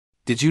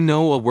Did you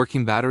know a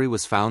working battery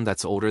was found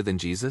that's older than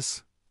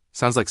Jesus?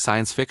 Sounds like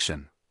science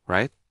fiction,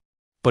 right?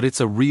 But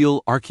it's a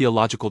real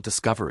archaeological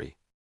discovery.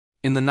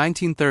 In the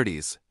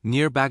 1930s,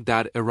 near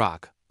Baghdad,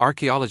 Iraq,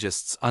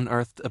 archaeologists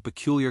unearthed a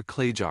peculiar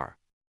clay jar.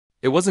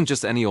 It wasn't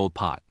just any old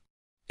pot.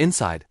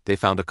 Inside, they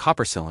found a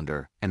copper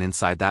cylinder, and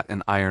inside that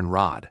an iron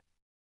rod.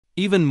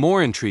 Even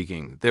more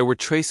intriguing, there were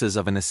traces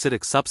of an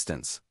acidic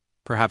substance,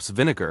 perhaps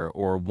vinegar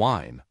or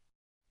wine.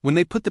 When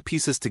they put the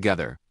pieces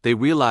together, they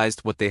realized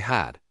what they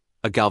had: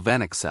 a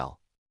galvanic cell.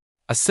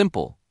 A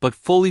simple, but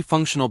fully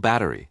functional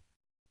battery.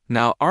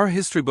 Now, our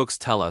history books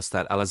tell us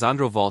that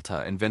Alessandro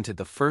Volta invented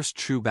the first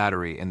true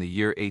battery in the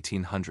year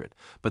 1800,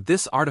 but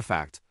this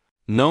artifact,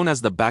 known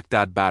as the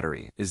Baghdad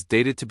battery, is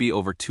dated to be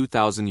over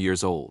 2,000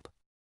 years old.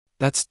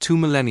 That's 2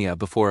 millennia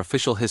before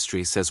official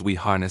history says we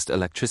harnessed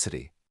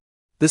electricity.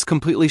 This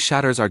completely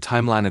shatters our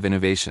timeline of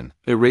innovation.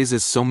 It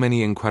raises so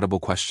many incredible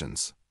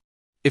questions.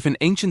 If an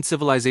ancient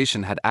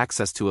civilization had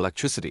access to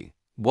electricity,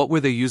 what were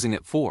they using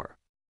it for?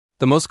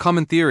 The most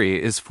common theory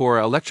is for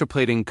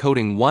electroplating,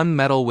 coating one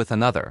metal with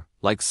another,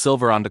 like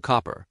silver onto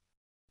copper.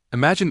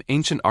 Imagine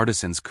ancient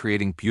artisans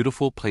creating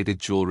beautiful plated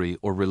jewelry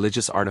or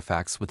religious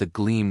artifacts with a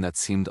gleam that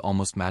seemed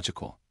almost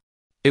magical.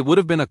 It would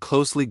have been a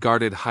closely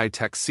guarded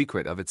high-tech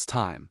secret of its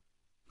time.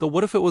 But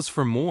what if it was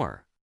for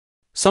more?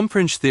 Some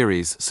fringe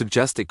theories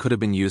suggest it could have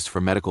been used for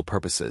medical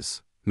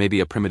purposes, maybe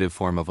a primitive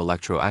form of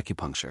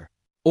electroacupuncture.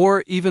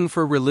 Or even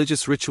for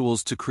religious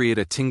rituals to create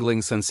a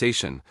tingling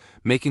sensation,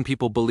 making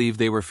people believe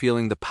they were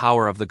feeling the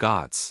power of the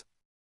gods.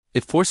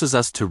 It forces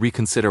us to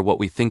reconsider what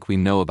we think we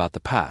know about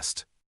the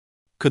past.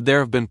 Could there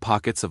have been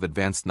pockets of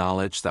advanced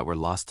knowledge that were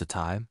lost to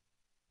time?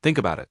 Think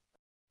about it.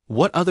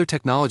 What other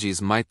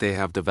technologies might they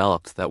have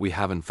developed that we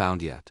haven't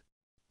found yet?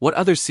 What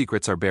other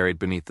secrets are buried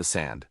beneath the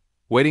sand,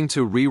 waiting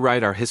to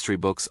rewrite our history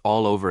books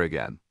all over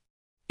again?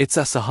 It's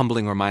a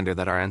humbling reminder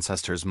that our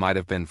ancestors might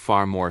have been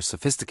far more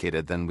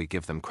sophisticated than we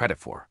give them credit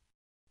for.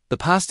 The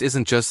past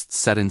isn't just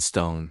set in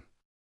stone.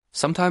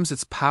 Sometimes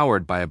it's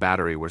powered by a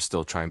battery we're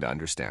still trying to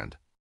understand.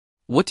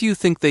 What do you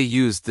think they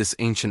used this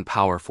ancient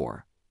power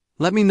for?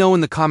 Let me know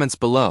in the comments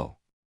below.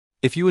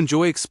 If you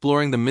enjoy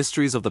exploring the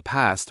mysteries of the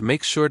past,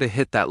 make sure to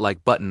hit that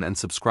like button and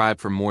subscribe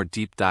for more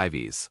deep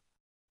dives.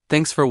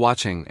 Thanks for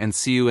watching, and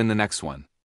see you in the next one.